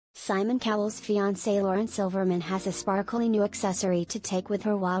Simon Cowell's fiancée Lauren Silverman has a sparkly new accessory to take with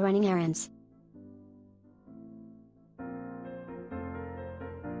her while running errands.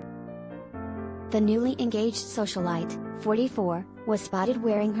 The newly engaged socialite, 44, was spotted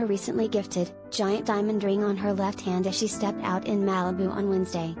wearing her recently gifted, giant diamond ring on her left hand as she stepped out in Malibu on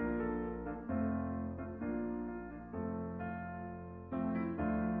Wednesday.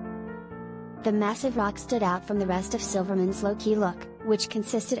 The massive rock stood out from the rest of Silverman's low-key look, which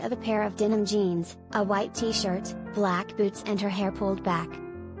consisted of a pair of denim jeans, a white t-shirt, black boots and her hair pulled back.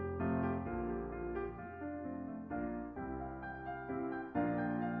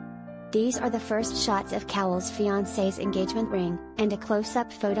 These are the first shots of Cowell's fiancée's engagement ring, and a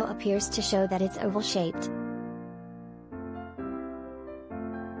close-up photo appears to show that it's oval-shaped.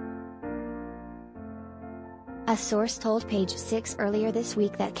 A source told Page 6 earlier this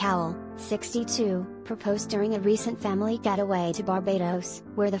week that Cowell, 62, proposed during a recent family getaway to Barbados,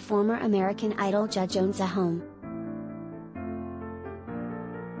 where the former American Idol judge owns a home.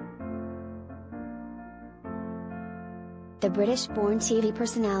 The British-born TV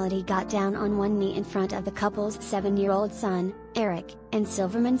personality got down on one knee in front of the couple's 7-year-old son, Eric, and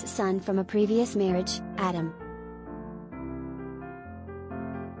Silverman's son from a previous marriage, Adam.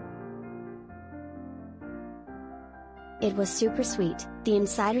 "It was super sweet," the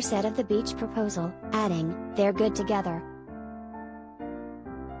insider said of the beach proposal, adding, "They're good together."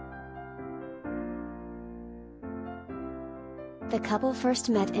 The couple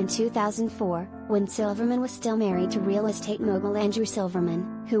first met in 2004, when Silverman was still married to real estate mogul Andrew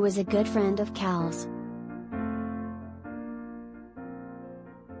Silverman, who was a good friend of Cowell's.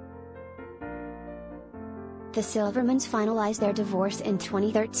 The Silvermans finalized their divorce in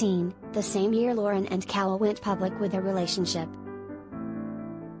 2013, the same year Lauren and Cowell went public with their relationship.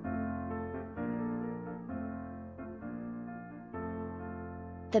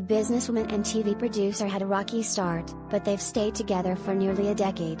 The businesswoman and TV producer had a rocky start, but they've stayed together for nearly a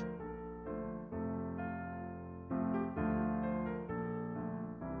decade.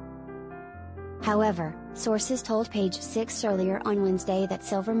 However, sources told Page 6 earlier on Wednesday that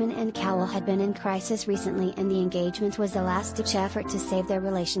Silverman and Cowell had been in crisis recently and the engagement was a last-ditch effort to save their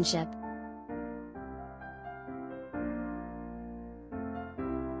relationship.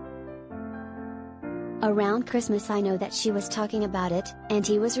 "Around Christmas I know that she was talking about it, and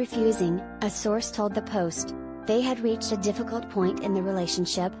he was refusing," a source told the Post. "They had reached a difficult point in the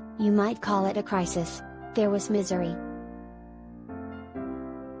relationship, you might call it a crisis. There was misery.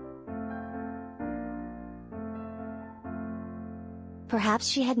 Perhaps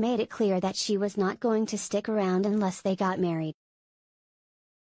she had made it clear that she was not going to stick around unless they got married."